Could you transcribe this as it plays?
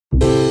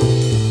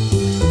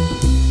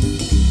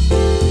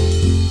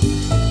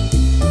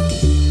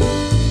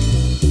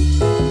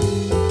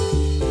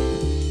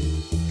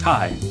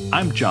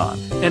I'm John.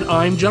 And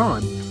I'm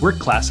John, We're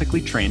classically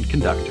trained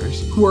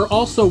conductors. who are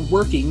also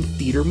working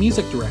theater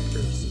music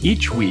directors,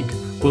 Each week,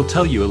 we'll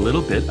tell you a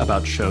little bit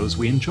about shows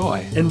we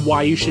enjoy, and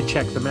why you should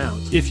check them out.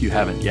 if you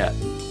haven't yet.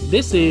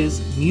 This is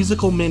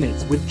Musical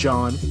Minutes with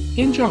John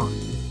and John.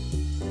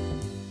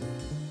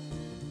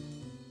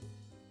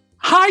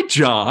 Hi,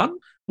 John.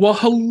 Well,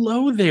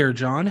 hello there,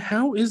 John.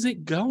 How is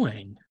it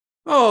going?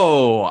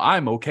 Oh,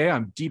 I'm okay.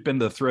 I'm deep in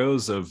the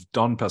throes of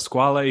Don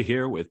Pasquale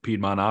here with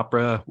Piedmont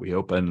Opera. We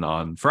open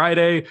on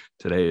Friday.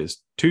 Today is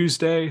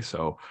Tuesday,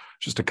 so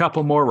just a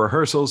couple more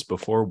rehearsals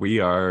before we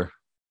are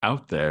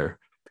out there.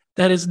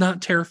 That is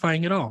not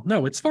terrifying at all.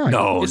 No, it's fine.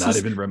 No, This not is-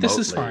 even remotely. This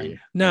is fine.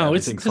 No, Yeah,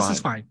 this is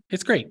fine.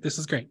 It's great. This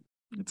is great.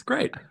 It's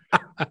great.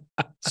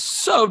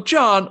 So,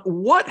 John,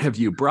 what have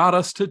you brought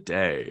us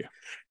today?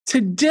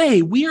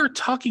 Today, we are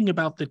talking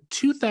about the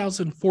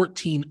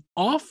 2014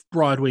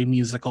 off-Broadway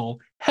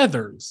musical,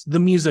 Heathers, the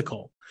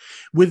Musical,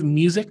 with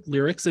music,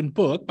 lyrics, and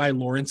book by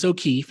Lawrence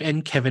O'Keefe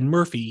and Kevin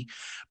Murphy,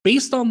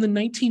 based on the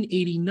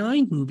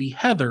 1989 movie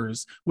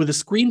Heathers, with a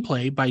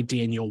screenplay by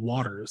Daniel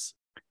Waters.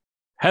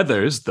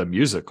 Heathers, the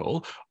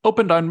Musical,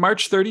 opened on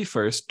March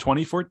 31st,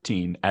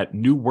 2014 at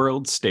New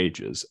World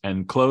Stages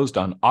and closed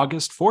on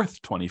August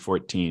 4th,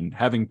 2014,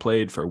 having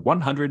played for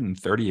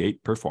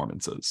 138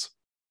 performances.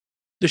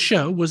 The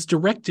show was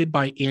directed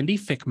by Andy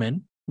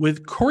Fickman,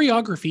 with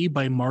choreography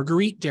by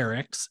Marguerite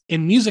Derricks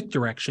and music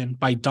direction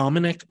by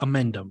Dominic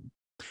Amendum.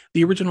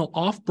 The original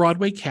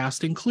off-Broadway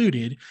cast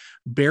included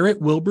Barrett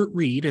Wilbert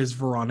Reed as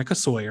Veronica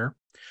Sawyer,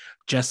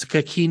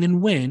 Jessica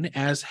Keenan Wynn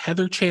as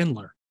Heather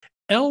Chandler,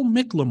 Elle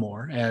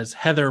McLemore as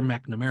Heather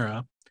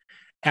McNamara,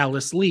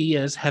 Alice Lee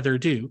as Heather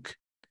Duke,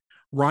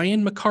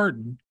 Ryan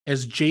McCartan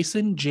as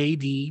Jason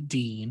J.D.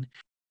 Dean,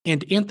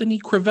 and Anthony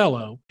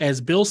Crivello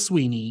as Bill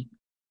Sweeney,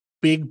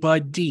 Big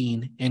Bud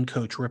Dean, and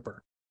Coach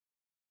Ripper.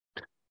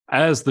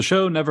 As the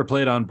show never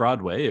played on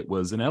Broadway, it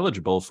was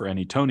ineligible for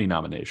any Tony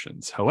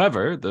nominations.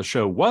 However, the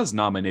show was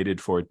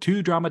nominated for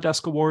 2 Drama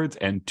Desk Awards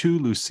and 2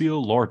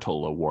 Lucille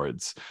Lortel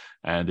Awards,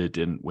 and it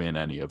didn't win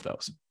any of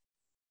those.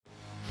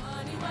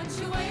 Honey, what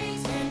you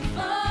waiting for?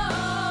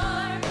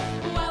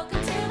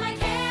 Welcome to my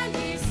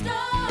candy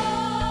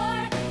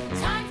store.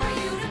 Time for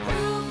you to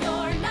prove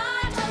you're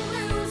not a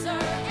loser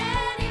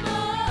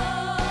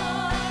anymore.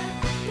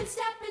 Then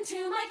step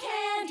into my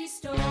candy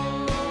store.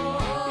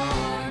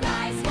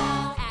 Nice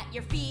wall at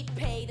your feet,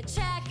 pay the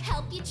check,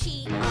 help you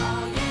cheat.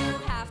 All you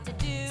have to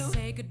do,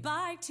 say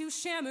goodbye to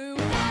Shamu.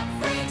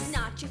 That freak's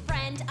not your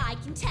friend, I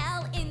can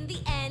tell in the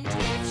end.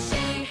 If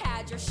she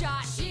had your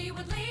shot, she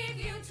would leave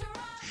you to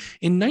rot.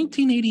 In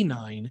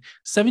 1989,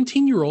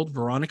 17-year-old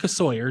Veronica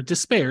Sawyer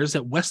despairs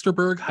at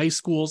Westerberg High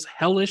School's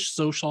hellish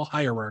social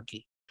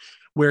hierarchy,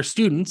 where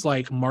students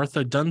like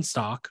Martha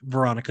Dunstock,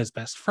 Veronica's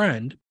best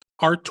friend,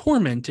 are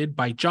tormented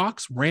by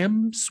jocks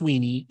Ram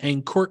Sweeney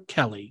and Kurt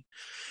Kelly,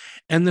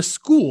 and the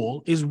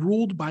school is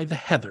ruled by the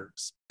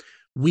Heathers,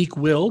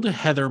 weak-willed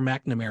Heather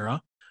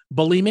McNamara,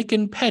 bulimic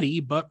and petty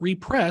but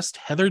repressed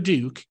Heather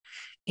Duke,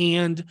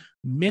 and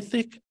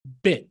mythic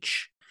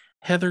bitch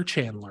Heather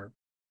Chandler.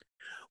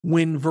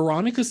 When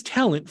Veronica's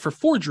talent for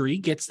forgery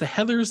gets the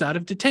Heathers out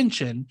of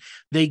detention,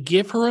 they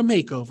give her a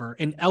makeover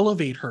and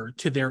elevate her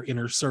to their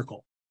inner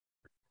circle.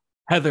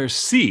 Heather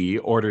C.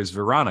 orders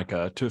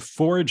Veronica to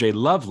forge a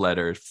love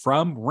letter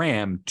from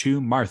Ram to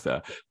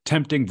Martha,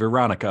 tempting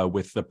Veronica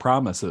with the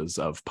promises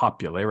of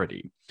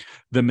popularity.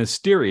 The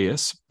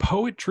mysterious,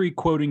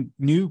 poetry-quoting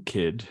new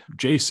kid,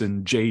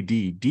 Jason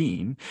J.D.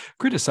 Dean,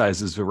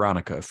 criticizes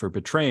Veronica for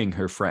betraying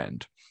her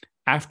friend.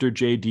 After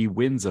J.D.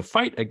 wins a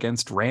fight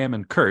against Ram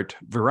and Kurt,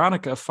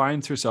 Veronica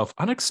finds herself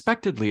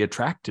unexpectedly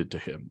attracted to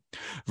him.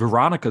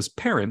 Veronica's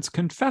parents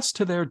confess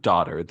to their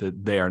daughter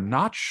that they are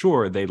not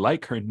sure they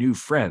like her new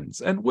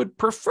friends and would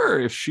prefer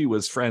if she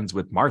was friends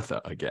with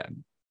Martha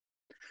again.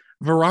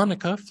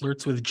 Veronica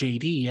flirts with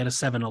JD at a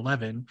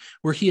 7-Eleven,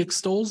 where he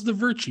extols the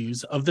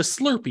virtues of the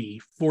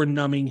Slurpee for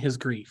numbing his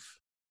grief.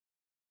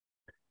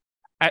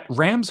 At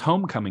Ram's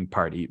homecoming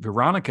party,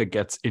 Veronica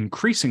gets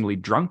increasingly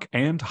drunk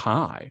and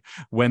high.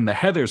 When the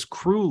Heathers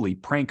cruelly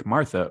prank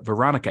Martha,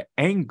 Veronica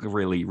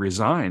angrily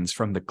resigns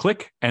from the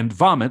clique and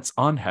vomits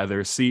on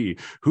Heather C.,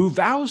 who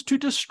vows to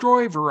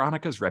destroy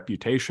Veronica's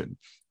reputation.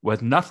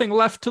 With nothing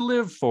left to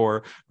live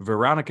for,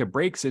 Veronica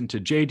breaks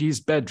into JD's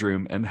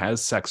bedroom and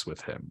has sex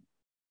with him.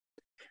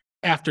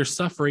 After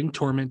suffering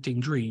tormenting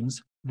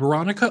dreams,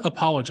 Veronica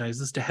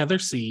apologizes to Heather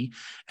C.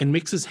 and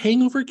mixes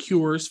hangover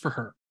cures for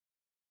her.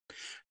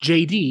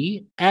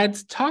 JD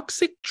adds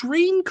toxic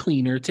drain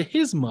cleaner to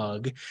his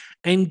mug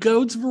and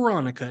goads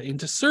Veronica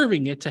into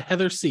serving it to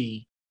Heather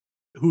C.,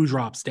 who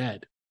drops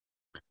dead.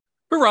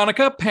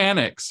 Veronica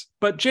panics,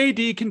 but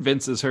JD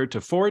convinces her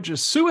to forge a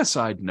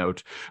suicide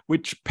note,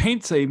 which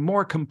paints a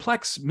more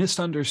complex,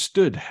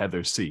 misunderstood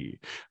Heather C.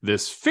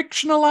 This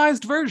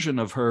fictionalized version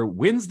of her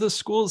wins the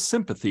school's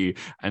sympathy,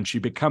 and she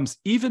becomes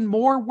even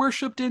more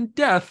worshipped in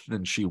death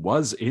than she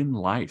was in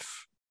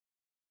life.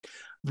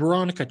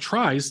 Veronica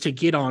tries to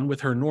get on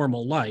with her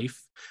normal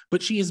life,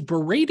 but she is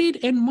berated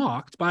and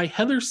mocked by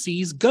Heather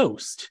C.'s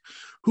ghost,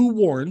 who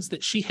warns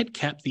that she had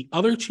kept the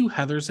other two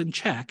Heathers in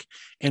check,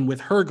 and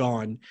with her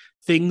gone,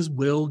 things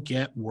will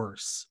get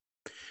worse.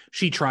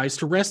 She tries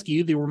to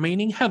rescue the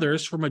remaining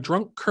Heathers from a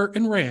drunk Kurt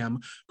and Ram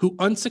who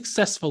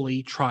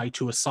unsuccessfully try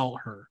to assault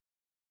her.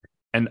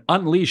 An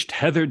unleashed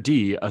Heather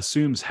D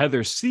assumes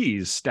Heather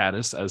C's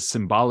status as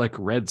symbolic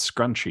red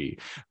scrunchie,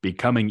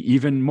 becoming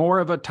even more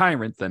of a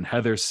tyrant than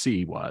Heather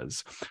C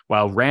was,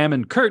 while Ram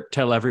and Kurt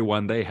tell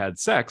everyone they had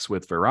sex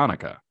with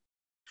Veronica.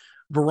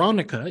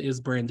 Veronica is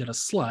branded a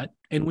slut,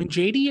 and when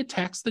JD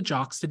attacks the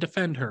jocks to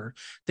defend her,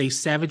 they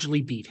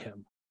savagely beat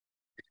him.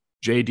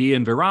 JD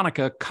and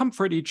Veronica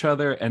comfort each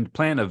other and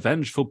plan a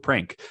vengeful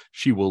prank.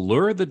 She will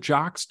lure the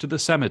jocks to the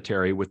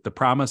cemetery with the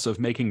promise of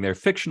making their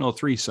fictional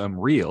threesome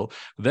real.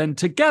 Then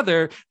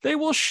together, they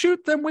will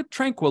shoot them with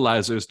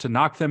tranquilizers to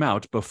knock them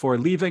out before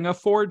leaving a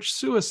forged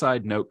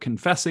suicide note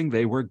confessing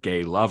they were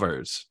gay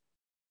lovers.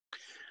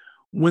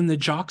 When the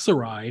jocks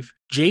arrive,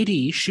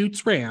 JD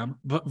shoots Ram,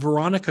 but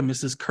Veronica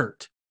misses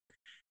Kurt.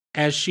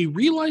 As she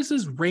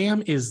realizes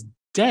Ram is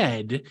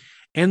dead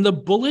and the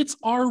bullets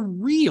are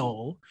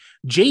real,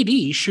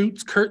 JD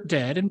shoots Kurt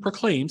dead and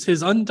proclaims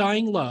his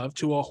undying love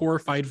to a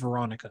horrified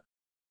Veronica.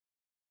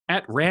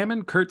 At Ram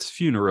and Kurt's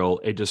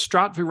funeral, a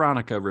distraught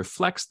Veronica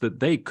reflects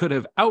that they could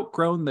have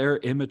outgrown their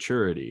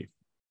immaturity.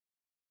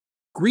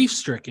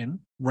 Grief-stricken,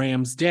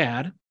 Ram's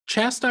dad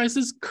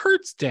chastises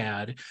Kurt's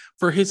dad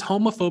for his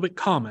homophobic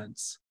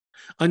comments,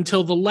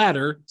 until the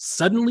latter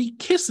suddenly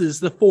kisses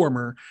the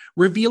former,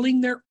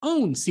 revealing their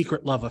own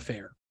secret love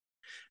affair.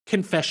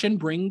 Confession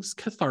brings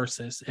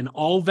catharsis, and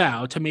all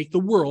vow to make the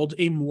world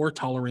a more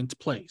tolerant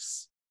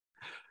place.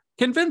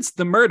 Convinced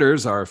the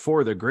murders are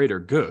for the greater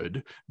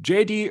good,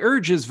 JD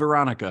urges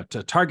Veronica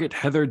to target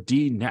Heather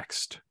D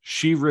next.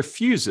 She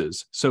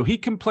refuses, so he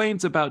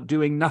complains about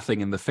doing nothing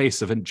in the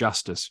face of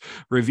injustice,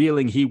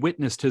 revealing he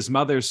witnessed his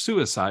mother's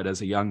suicide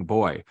as a young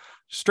boy,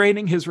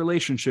 straining his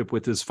relationship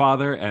with his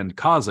father and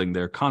causing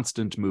their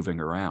constant moving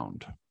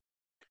around.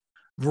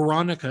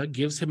 Veronica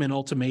gives him an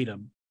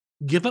ultimatum: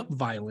 give up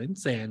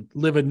violence and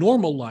live a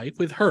normal life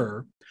with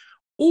her,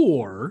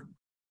 or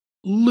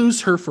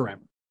lose her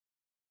forever.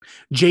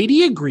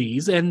 JD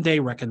agrees and they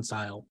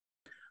reconcile.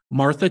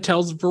 Martha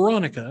tells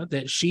Veronica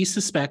that she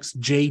suspects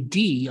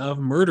JD of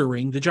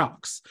murdering the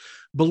jocks,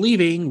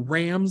 believing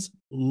Ram's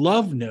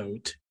love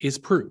note is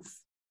proof.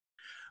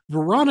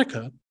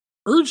 Veronica,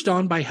 urged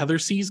on by Heather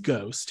C's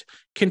ghost,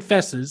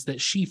 confesses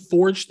that she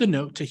forged the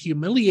note to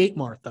humiliate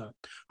Martha,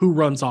 who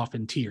runs off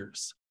in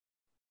tears.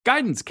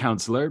 Guidance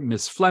counselor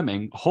Miss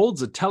Fleming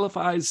holds a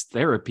televised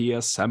therapy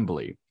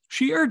assembly.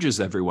 She urges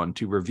everyone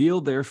to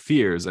reveal their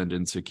fears and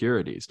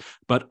insecurities,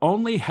 but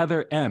only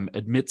Heather M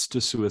admits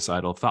to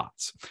suicidal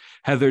thoughts.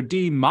 Heather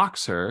D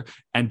mocks her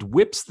and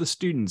whips the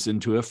students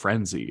into a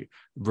frenzy.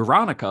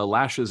 Veronica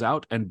lashes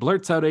out and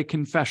blurts out a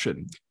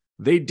confession.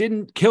 They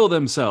didn't kill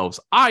themselves.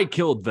 I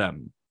killed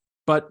them.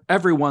 But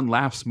everyone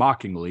laughs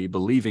mockingly,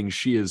 believing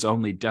she is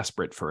only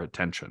desperate for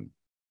attention.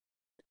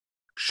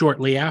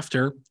 Shortly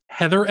after,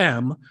 Heather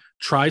M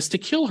tries to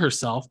kill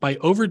herself by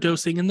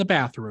overdosing in the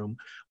bathroom,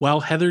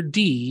 while Heather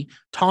D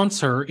taunts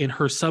her in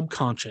her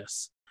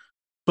subconscious.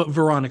 But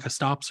Veronica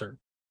stops her.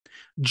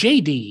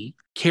 JD,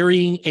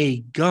 carrying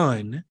a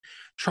gun,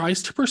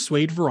 tries to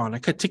persuade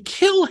Veronica to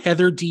kill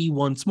Heather D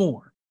once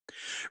more.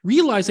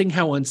 Realizing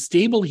how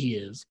unstable he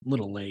is, a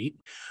little late,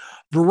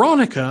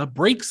 Veronica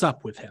breaks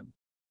up with him.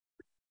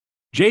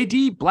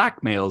 JD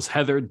blackmails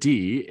Heather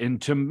D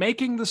into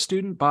making the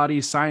student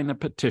body sign a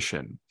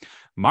petition.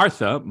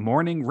 Martha,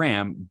 mourning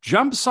Ram,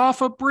 jumps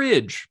off a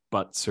bridge,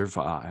 but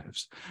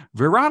survives.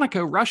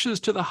 Veronica rushes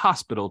to the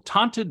hospital,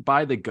 taunted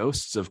by the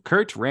ghosts of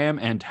Kurt, Ram,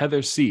 and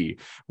Heather C,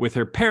 with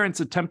her parents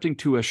attempting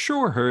to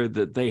assure her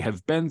that they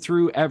have been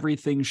through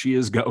everything she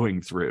is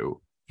going through.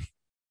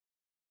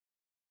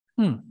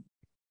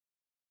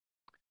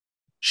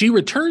 She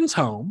returns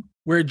home,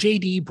 where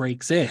JD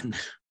breaks in.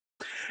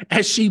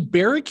 As she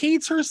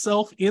barricades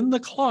herself in the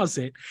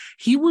closet,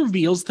 he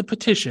reveals the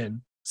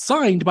petition,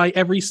 signed by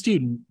every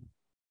student,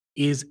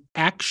 is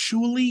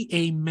actually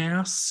a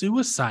mass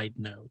suicide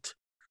note,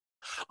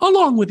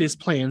 along with his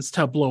plans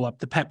to blow up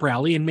the pep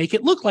rally and make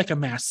it look like a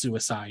mass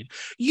suicide,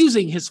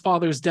 using his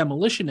father's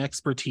demolition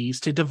expertise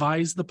to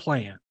devise the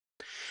plan.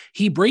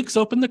 He breaks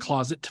open the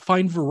closet to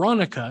find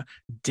Veronica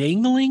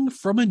dangling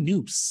from a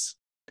noose.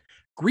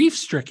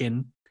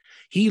 Grief-stricken,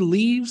 he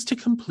leaves to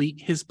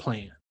complete his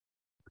plan.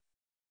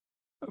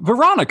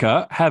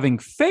 Veronica, having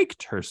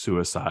faked her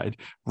suicide,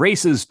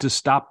 races to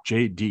stop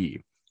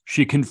JD.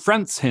 She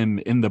confronts him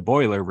in the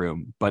boiler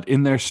room, but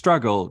in their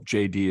struggle,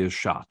 JD is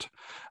shot.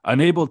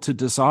 Unable to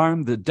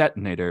disarm the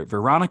detonator,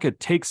 Veronica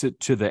takes it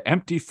to the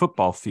empty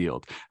football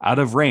field, out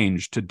of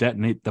range to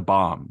detonate the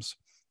bombs.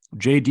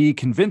 JD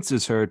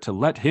convinces her to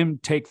let him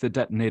take the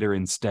detonator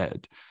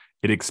instead.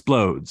 It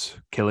explodes,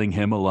 killing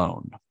him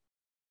alone.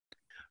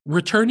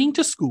 Returning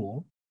to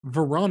school,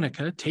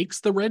 Veronica takes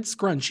the red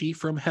scrunchie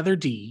from Heather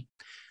D,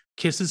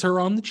 kisses her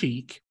on the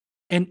cheek,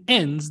 and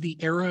ends the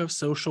era of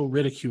social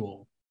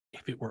ridicule.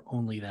 If it were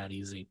only that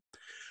easy.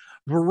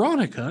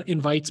 Veronica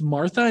invites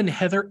Martha and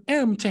Heather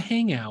M to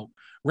hang out,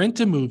 rent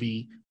a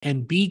movie,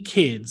 and be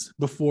kids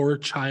before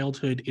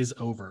childhood is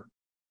over.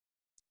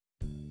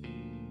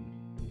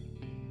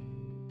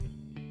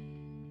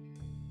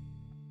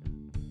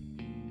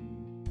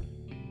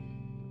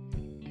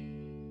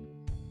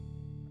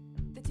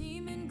 The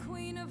demon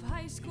queen of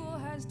high school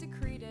has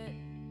decreed it.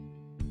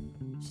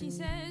 She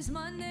says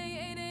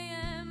Monday 8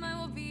 a.m. I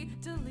will be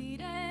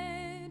deleted.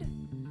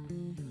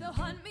 They'll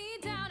hunt me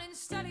down in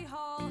study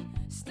hall,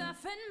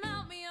 stuff and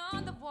mount me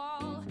on the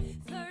wall.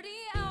 30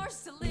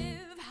 hours to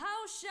live,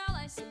 how shall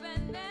I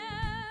spend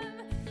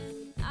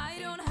them? I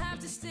don't have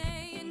to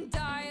stay and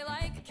die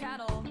like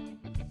cattle.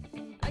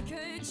 I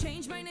could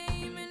change my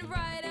name and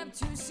ride up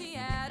to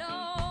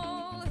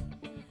Seattle,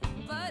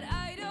 but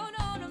I don't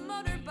own a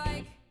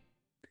motorbike.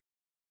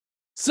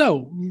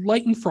 So,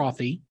 light and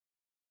frothy.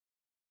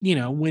 You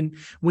know,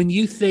 when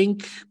you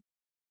think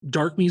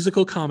dark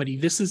musical comedy,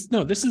 this is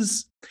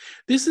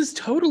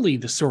totally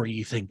the story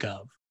you think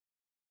of.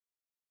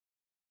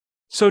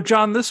 So,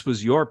 John, this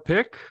was your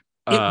pick.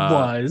 It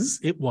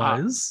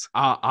was.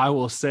 I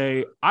will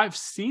say I've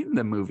seen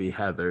the movie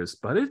Heathers,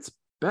 but it's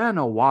been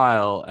a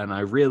while, and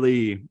I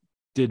really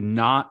did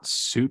not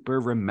super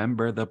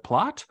remember the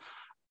plot.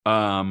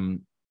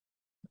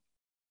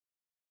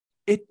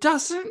 It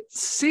doesn't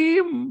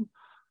seem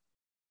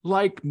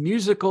like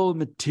musical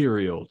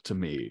material to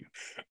me.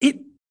 It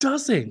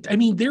doesn't. I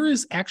mean, there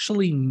is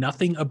actually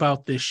nothing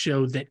about this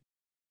show that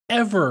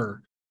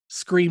ever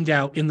screamed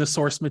out in the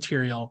source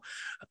material,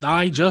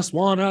 I just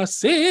want to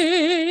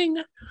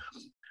sing.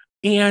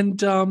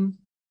 And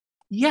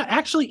yeah,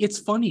 actually, it's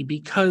funny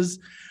because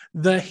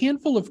the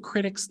handful of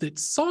critics that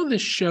saw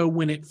this show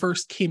when it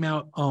first came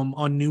out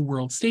on New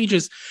World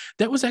Stages,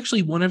 that was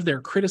actually one of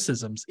their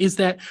criticisms, is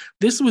that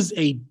this was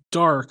a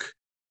dark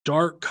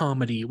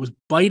comedy. It was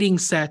biting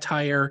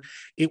satire.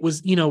 It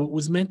was, it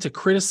was meant to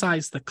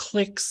criticize the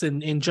cliques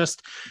and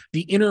just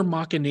the inner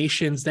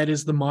machinations that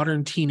is the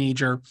modern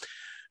teenager.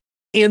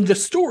 And the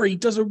story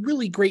does a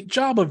really great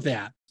job of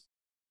that.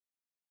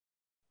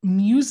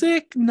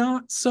 Music,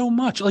 not so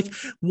much. Like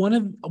one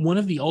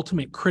of the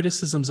ultimate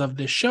criticisms of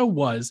this show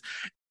was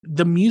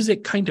the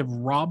music kind of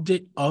robbed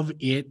it of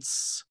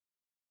its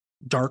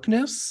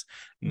darkness,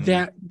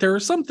 that there are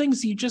some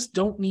things you just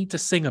don't need to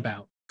sing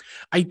about.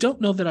 I don't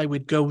know that I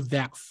would go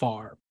that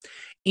far.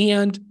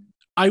 And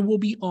I will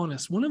be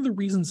honest, one of the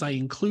reasons I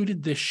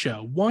included this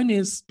show, one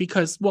is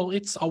because, well,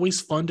 it's always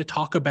fun to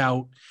talk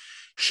about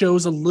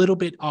shows a little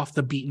bit off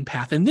the beaten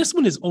path. And this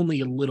one is only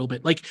a little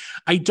bit. Like,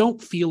 I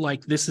don't feel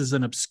like this is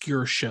an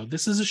obscure show.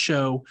 This is a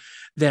show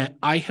that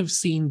I have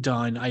seen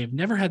done. I have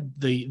never had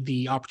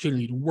the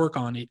opportunity to work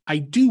on it.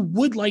 I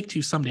would like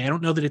to someday. I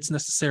don't know that it's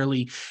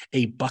necessarily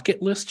a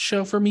bucket list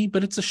show for me,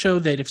 but it's a show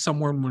that if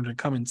someone were to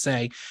come and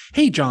say,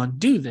 hey, John,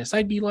 do this,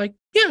 I'd be like,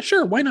 yeah,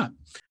 sure, why not?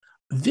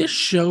 This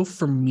show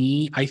for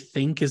me, I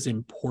think, is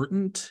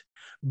important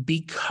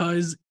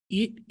because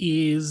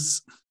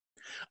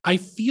I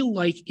feel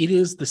like it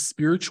is the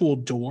spiritual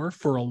door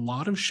for a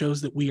lot of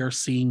shows that we are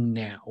seeing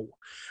now.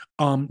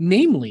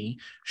 Namely,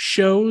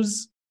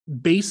 shows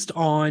based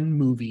on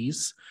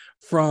movies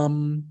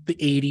from the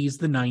 80s,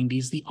 the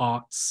 90s, the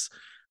aughts,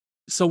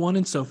 so on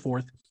and so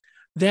forth,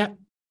 that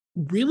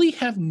really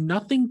have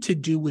nothing to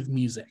do with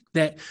music,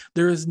 that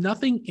there is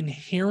nothing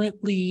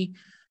inherently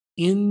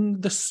in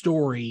the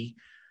story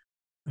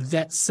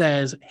that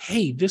says,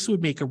 hey, this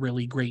would make a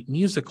really great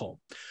musical.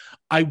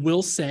 I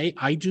will say,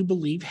 I do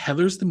believe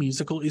Heathers the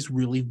Musical is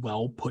really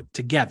well put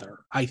together.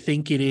 I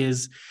think it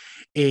is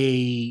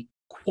a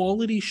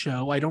quality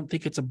show. I don't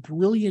think it's a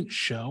brilliant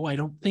show. I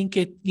don't think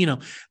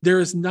there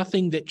is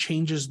nothing that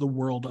changes the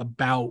world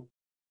about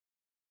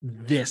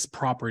this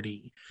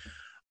property.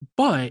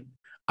 But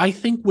I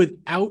think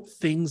without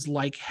things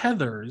like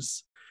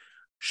Heathers,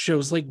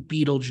 shows like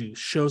Beetlejuice,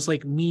 shows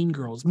like Mean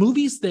Girls,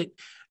 movies that,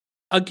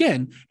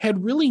 again,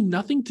 had really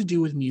nothing to do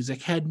with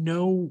music, had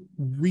no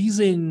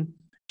reason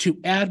to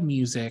add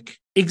music,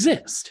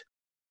 exist.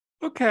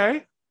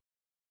 Okay.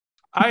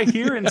 I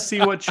hear and see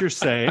what you're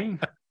saying.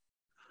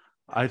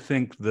 I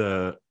think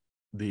the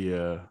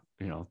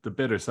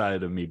bitter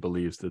side of me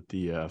believes that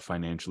the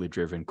financially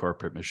driven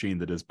corporate machine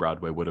that is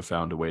Broadway would have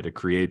found a way to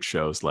create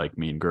shows like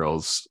Mean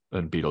Girls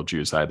and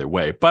Beetlejuice either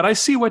way. But I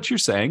see what you're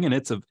saying, and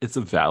it's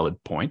a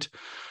valid point.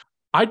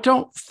 I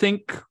don't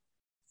think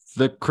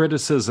the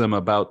criticism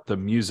about the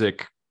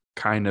music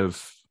kind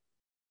of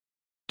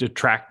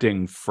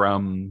detracting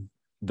from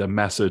the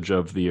message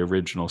of the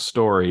original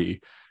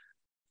story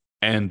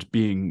and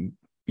being,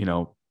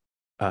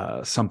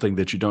 something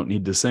that you don't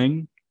need to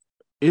sing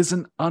is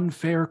an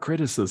unfair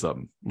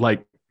criticism.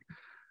 Like,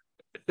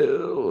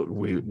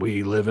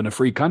 we live in a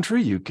free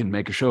country. You can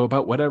make a show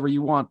about whatever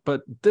you want,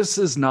 but this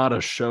is not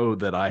a show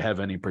that I have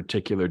any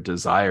particular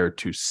desire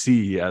to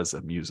see as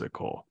a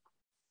musical.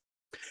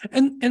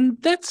 And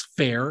that's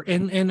fair.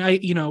 And I,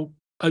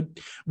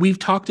 we've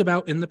talked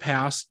about in the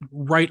past,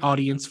 right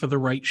audience for the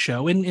right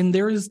show. And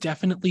there is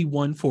definitely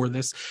one for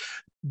this.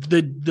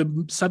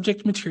 The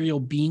subject material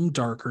being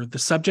darker, the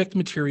subject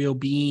material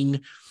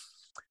being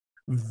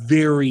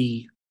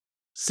very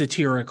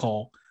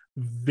satirical,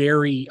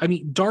 very, I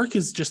mean, dark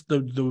is just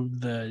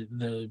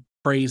the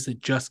phrase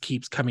that just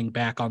keeps coming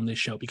back on this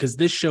show, because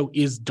this show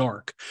is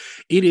dark.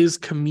 It is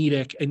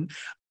comedic. And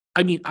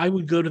I mean, I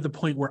would go to the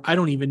point where I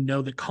don't even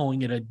know that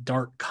calling it a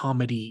dark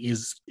comedy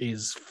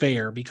is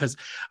fair, because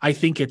I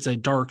think it's a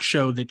dark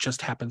show that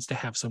just happens to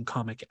have some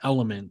comic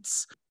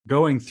elements.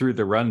 Going through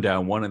the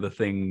rundown, one of the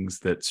things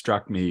that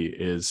struck me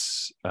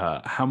is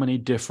how many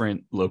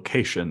different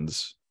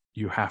locations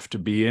you have to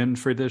be in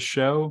for this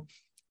show,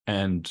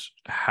 and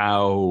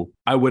how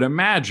I would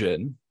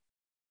imagine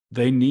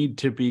they need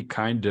to be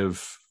kind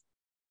of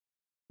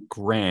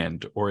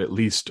grand, or at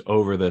least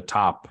over the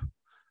top,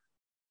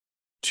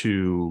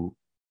 to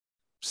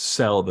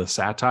sell the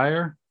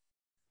satire.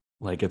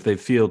 Like if they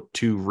feel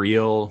too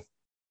real,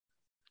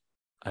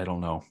 I don't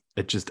know.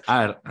 It just,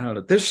 I don't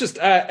know. There's just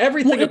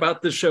everything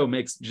about this show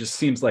just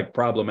seems like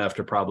problem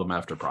after problem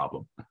after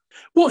problem.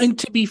 Well, and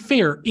to be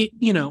fair,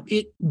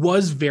 it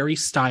was very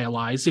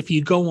stylized. If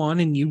you go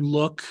on and you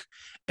look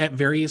at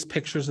various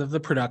pictures of the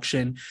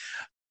production,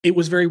 it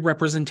was very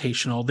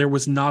representational. There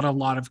was not a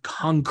lot of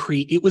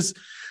concrete. It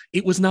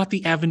was not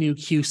the Avenue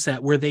Q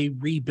set where they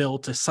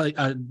rebuilt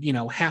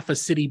half a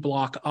city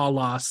block a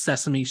la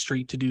Sesame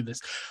Street to do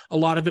this. A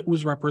lot of it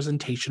was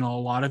representational.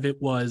 A lot of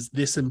it was,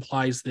 this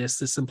implies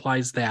this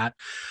implies that.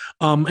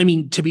 I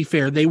mean, to be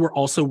fair, they were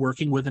also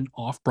working with an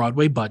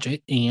off-Broadway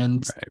budget.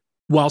 And right.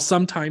 While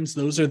sometimes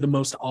those are the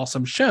most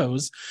awesome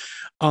shows,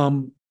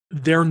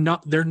 they're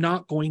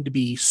not going to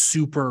be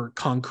super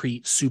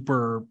concrete,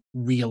 super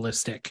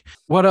realistic.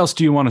 What else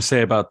do you want to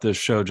say about this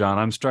show, John?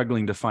 I'm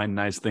struggling to find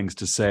nice things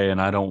to say,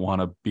 and I don't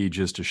want to be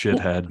just a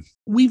shithead. Well,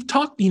 we've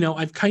talked,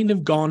 I've kind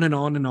of gone and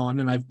on,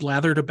 and I've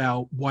blathered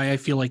about why I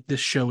feel like this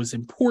show is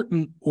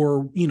important,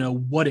 or,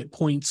 what it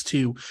points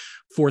to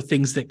for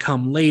things that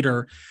come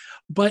later.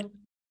 But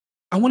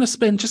I want to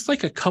spend just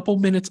like a couple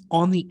minutes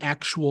on the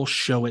actual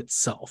show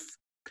itself.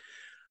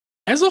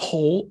 As a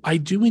whole, I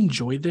do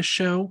enjoy this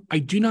show. I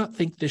do not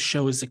think this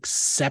show is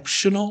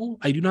exceptional.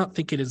 I do not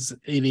think it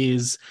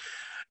is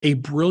a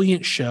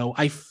brilliant show.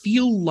 I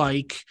feel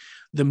like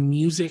the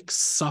music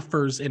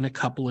suffers in a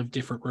couple of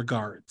different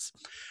regards.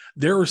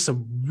 There are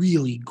some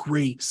really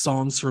great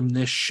songs from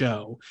this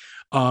show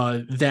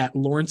that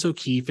Lawrence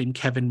O'Keefe and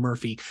Kevin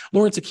Murphy.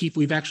 Lawrence O'Keefe,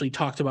 we've actually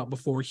talked about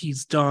before.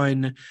 He's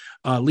done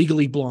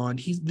Legally Blonde.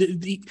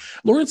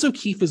 Lawrence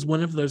O'Keefe is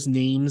one of those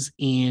names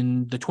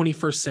in the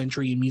 21st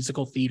century in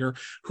musical theater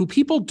who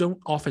people don't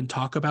often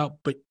talk about,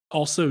 but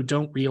also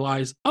don't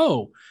realize,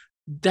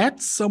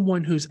 that's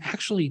someone who's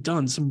actually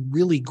done some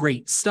really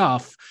great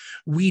stuff.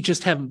 We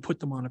just haven't put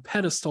them on a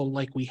pedestal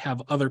like we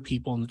have other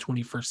people in the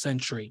 21st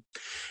century.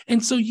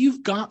 And so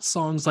you've got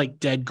songs like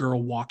Dead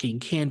Girl Walking,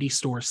 Candy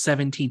Store,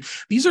 17.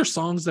 These are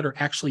songs that are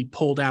actually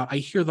pulled out. I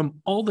hear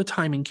them all the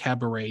time in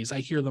cabarets. I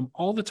hear them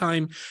all the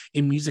time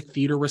in music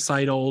theater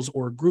recitals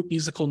or group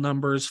musical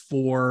numbers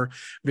for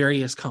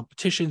various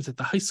competitions at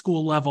the high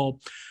school level.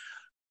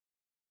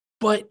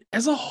 But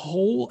as a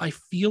whole, I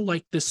feel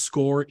like this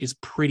score is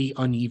pretty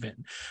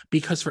uneven,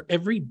 because for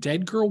every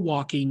Dead Girl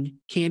Walking,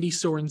 Candy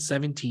Store, and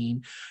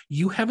 17,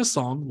 you have a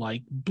song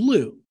like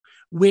Blue,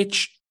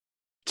 which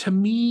to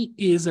me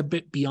is a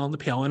bit beyond the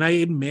pale. And I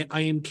admit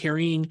I am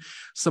carrying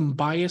some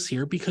bias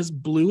here, because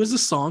Blue is a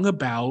song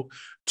about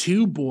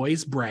two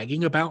boys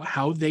bragging about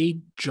how they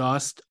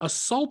just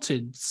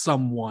assaulted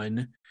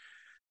someone.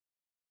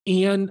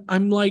 And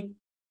I'm like,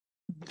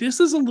 this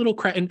is a little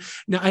crap. And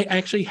now I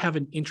actually have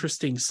an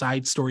interesting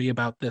side story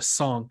about this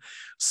song.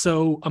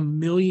 So a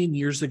million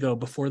years ago,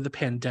 before the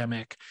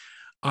pandemic,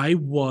 I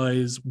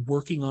was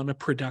working on a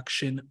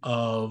production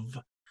of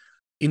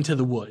Into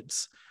the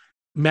Woods.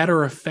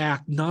 Matter of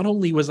fact, not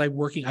only was I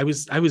working, I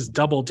was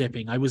double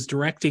dipping. I was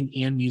directing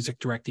and music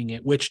directing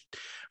it, which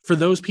for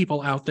those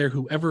people out there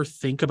who ever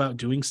think about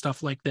doing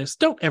stuff like this,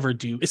 don't ever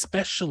do,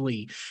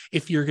 especially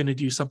if you're going to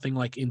do something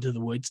like Into the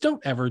Woods.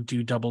 Don't ever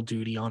do double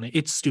duty on it.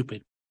 It's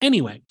stupid.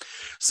 Anyway,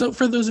 so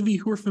for those of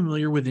you who are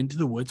familiar with Into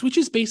the Woods, which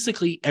is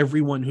basically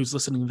everyone who's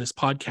listening to this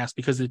podcast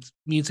because it's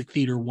Music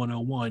Theater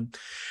 101,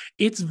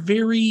 it's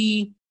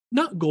very,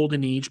 not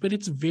golden age, but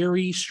it's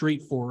very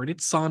straightforward.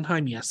 It's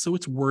Sondheim, yes, so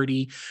it's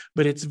wordy,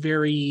 but it's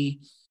very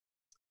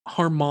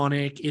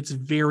harmonic, it's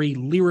very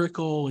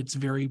lyrical, it's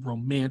very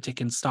romantic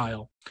in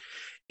style.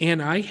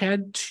 And I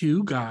had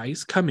two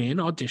guys come in,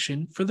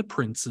 audition for the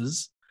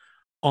Princes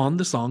on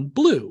the song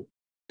Blue,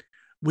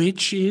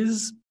 which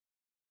is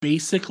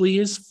basically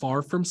as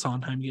far from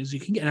Sondheim as you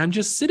can get. And I'm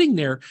just sitting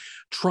there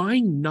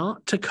trying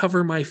not to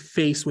cover my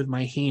face with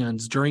my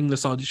hands during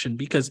this audition,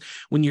 because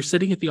when you're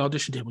sitting at the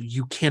audition table,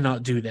 you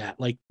cannot do that.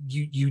 Like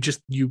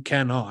you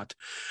cannot.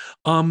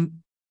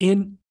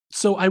 And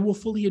so I will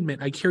fully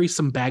admit I carry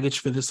some baggage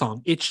for this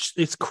song.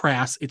 It's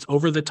crass. It's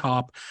over the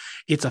top.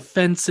 It's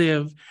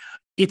offensive.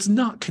 It's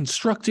not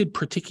constructed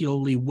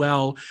particularly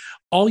well.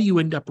 All you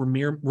end up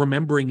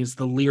remembering is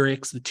the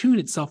lyrics. The tune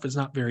itself is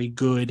not very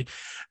good.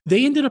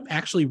 They ended up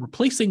actually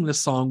replacing the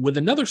song with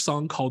another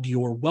song called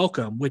You're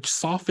Welcome, which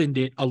softened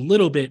it a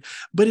little bit,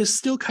 but is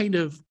still kind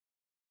of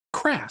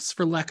crass,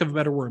 for lack of a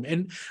better word.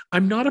 And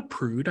I'm not a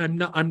prude. I'm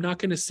not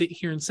going to sit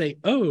here and say,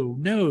 oh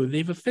no,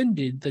 they've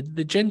offended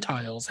the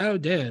Gentiles. How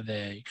dare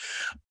they?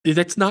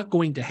 That's not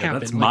going to happen.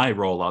 That's my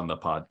role on the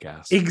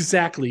podcast.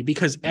 Exactly.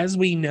 Because as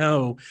we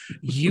know,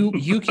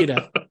 you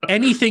get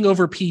anything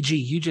over PG,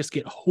 you just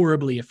get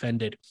horribly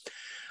offended.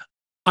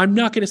 I'm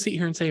not going to sit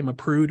here and say I'm a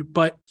prude,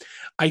 but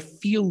I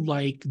feel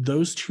like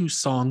those two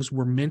songs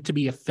were meant to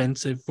be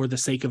offensive for the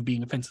sake of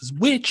being offensive,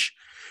 which,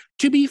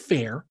 to be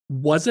fair,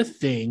 was a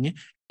thing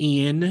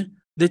in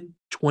the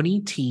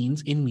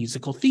 2010s in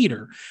musical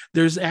theater.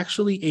 There's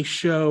actually a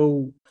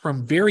show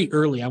from very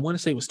early, I want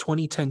to say it was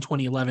 2010,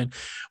 2011,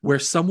 where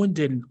someone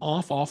did an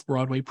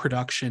off-Broadway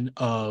production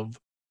of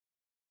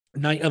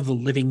Night of the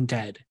Living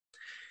Dead.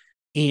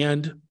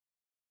 And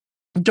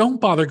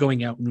don't bother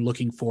going out and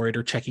looking for it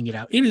or checking it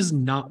out. It is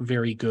not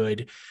very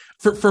good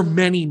for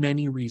many,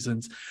 many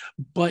reasons.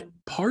 But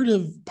part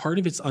of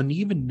its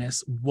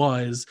unevenness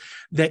was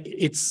that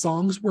its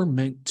songs were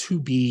meant to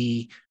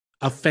be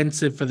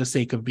offensive for the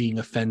sake of being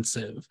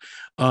offensive.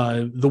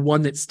 The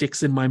one that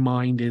sticks in my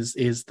mind is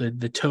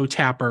the toe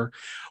tapper.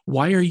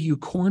 Why are you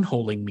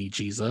cornholing me,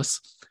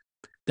 Jesus?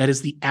 That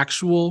is the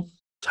actual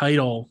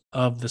title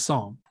of the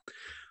song.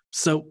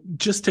 So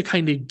just to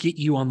kind of get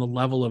you on the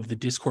level of the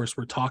discourse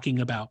we're talking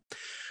about,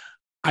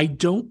 I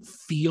don't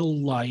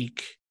feel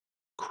like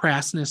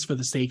crassness for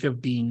the sake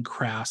of being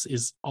crass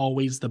is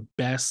always the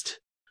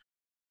best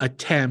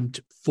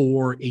attempt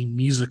for a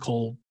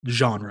musical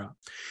genre.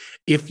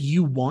 If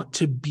you want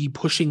to be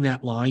pushing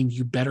that line,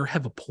 you better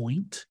have a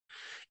point.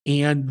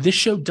 And this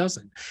show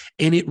doesn't.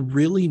 And it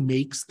really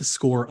makes the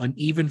score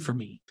uneven for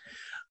me.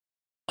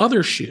 Other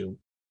issue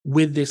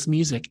with this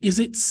music is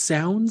it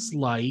sounds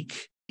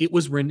like it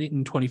was written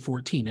in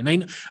 2014.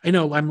 And I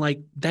know I'm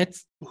like,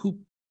 that's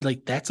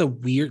a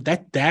weird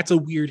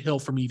hill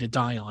for me to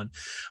die on.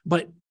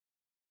 But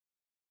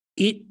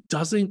it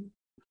doesn't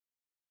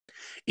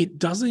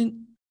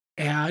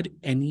add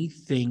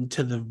anything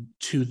to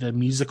the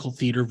musical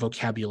theater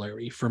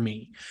vocabulary for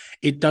me.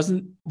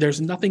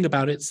 There's nothing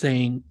about it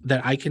saying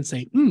that I can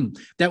say,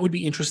 that would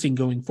be interesting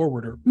going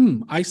forward, or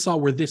I saw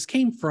where this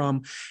came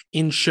from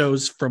in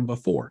shows from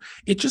before.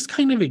 It just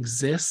kind of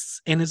exists,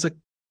 and as a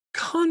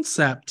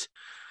concept,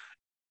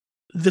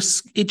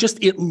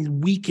 it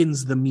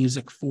weakens the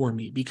music for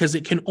me because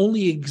it can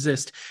only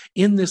exist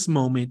in this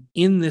moment,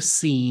 in this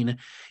scene.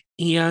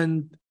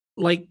 And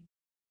like,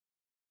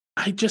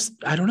 I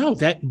don't know,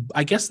 that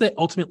I guess that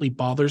ultimately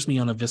bothers me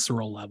on a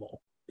visceral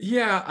level.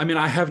 Yeah, I mean,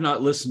 I have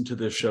not listened to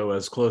this show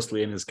as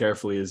closely and as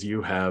carefully as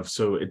you have,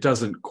 so it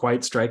doesn't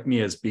quite strike me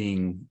as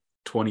being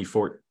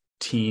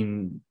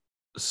 2014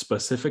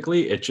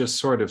 specifically. It just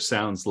sort of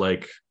sounds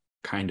like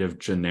kind of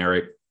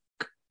generic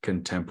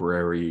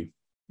contemporary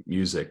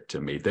music to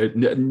me.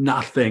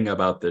 Nothing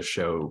about this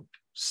show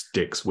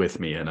sticks with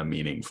me in a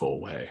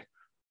meaningful way.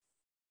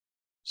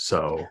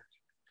 So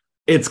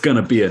it's going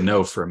to be a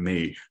no from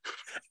me.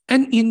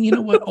 And you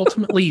know what?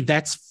 Ultimately,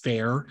 that's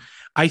fair.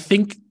 I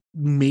think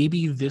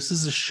maybe this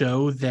is a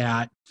show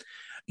that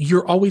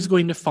you're always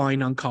going to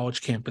find on college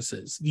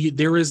campuses.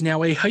 There is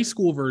now a high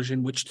school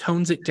version, which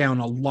tones it down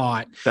a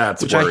lot.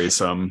 That's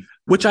worrisome.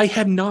 Which I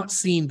have not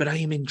seen, but I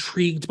am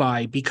intrigued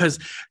by because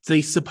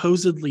they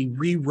supposedly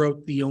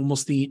rewrote the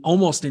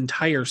almost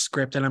entire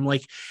script. And I'm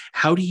like,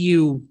 how do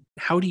you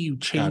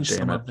change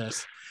some of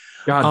this?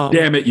 God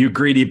damn it, you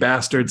greedy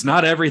bastards.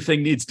 Not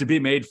everything needs to be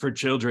made for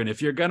children.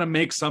 If you're going to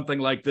make something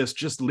like this,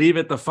 just leave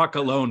it the fuck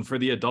alone for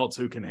the adults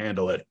who can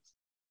handle it.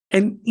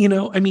 And,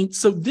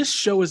 so this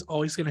show is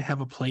always going to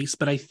have a place,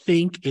 but I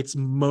think its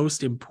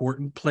most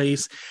important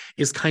place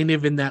is kind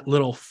of in that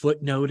little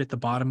footnote at the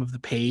bottom of the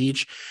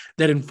page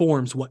that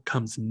informs what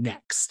comes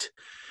next.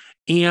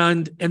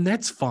 And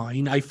that's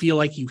fine. I feel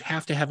like you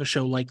have to have a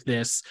show like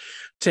this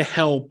to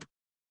help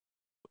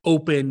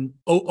open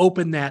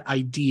that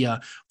idea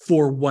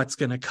for what's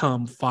going to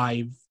come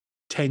 5-10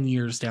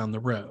 years down the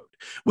road,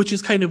 which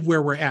is kind of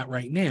where we're at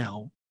right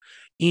now.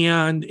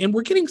 And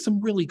we're getting some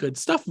really good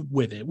stuff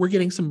with it. We're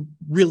getting some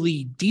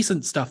really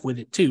decent stuff with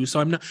it too. So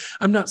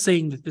I'm not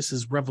saying that this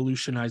is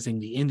revolutionizing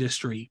the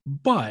industry,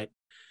 but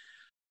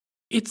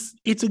it's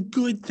a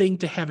good thing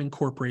to have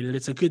incorporated.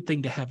 It's a good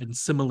thing to have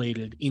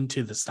assimilated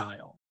into the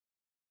style.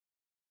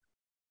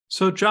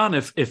 So, John,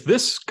 if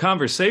this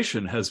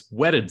conversation has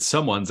whetted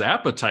someone's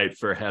appetite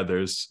for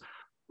Heathers,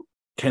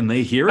 can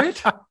they hear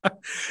it?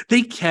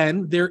 They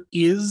can. There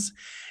is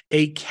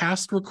a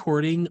cast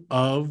recording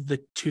of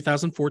the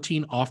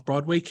 2014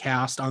 off-Broadway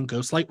cast on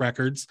Ghostlight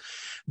Records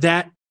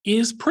that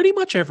is pretty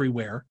much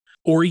everywhere.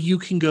 Or you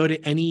can go to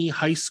any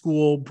high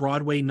school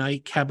Broadway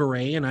night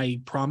cabaret, and I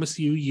promise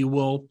you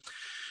will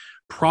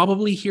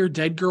probably hear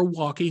Dead Girl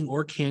Walking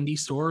or Candy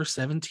Store or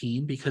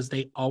 17 because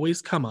they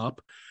always come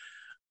up.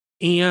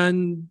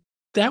 And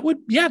that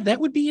would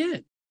be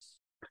it.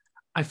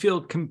 I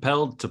feel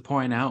compelled to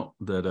point out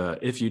that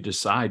if you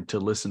decide to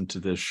listen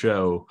to this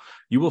show,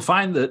 you will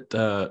find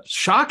that,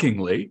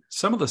 shockingly,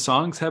 some of the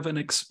songs have an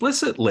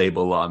explicit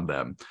label on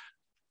them.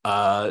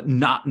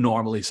 Not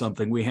normally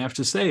something we have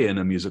to say in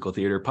a musical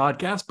theater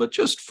podcast, but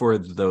just for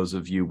those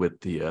of you with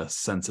the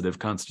sensitive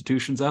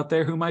constitutions out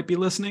there who might be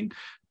listening,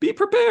 be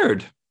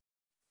prepared.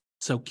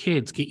 So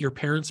kids, get your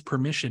parents'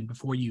 permission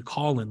before you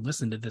call and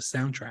listen to this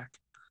soundtrack.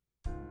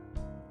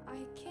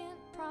 I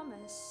can't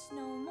promise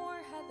no more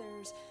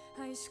Heathers.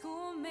 High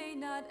school may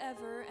not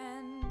ever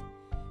end.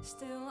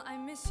 Still, I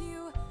miss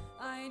you.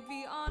 I'd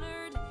be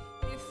honored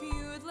if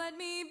you'd let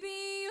me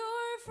be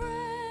your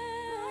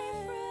friend. My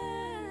friend.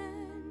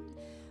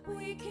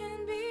 We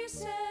can be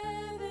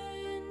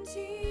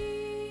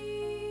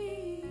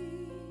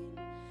 17.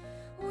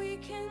 We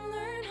can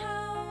learn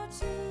how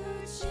to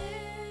chill.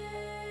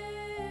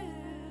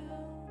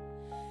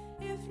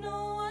 If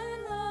no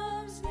one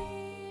loves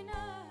me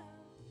now.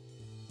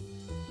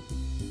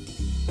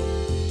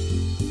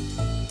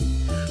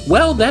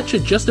 Well, that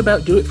should just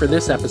about do it for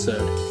this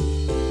episode.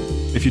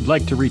 If you'd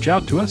like to reach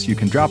out to us, you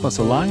can drop us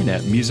a line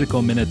at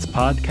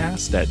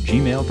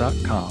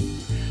musicalminutespodcast@gmail.com.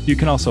 You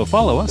can also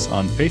follow us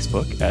on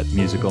Facebook at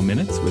Musical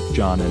Minutes with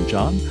John and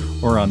John,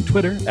 or on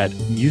Twitter at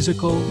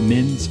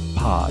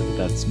musicalminspod.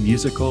 That's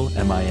musical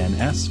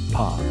MINS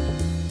pod.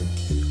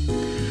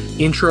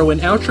 Intro and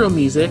outro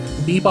music,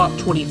 Bebop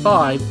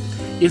 25,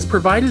 is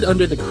provided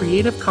under the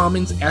Creative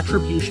Commons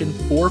Attribution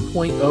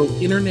 4.0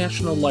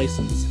 International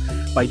License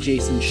by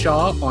Jason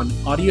Shaw on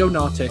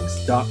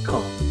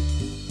audionautics.com.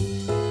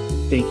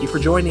 Thank you for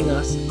joining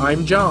us.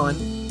 I'm John.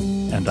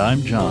 And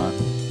I'm John.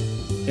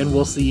 And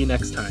we'll see you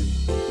next time.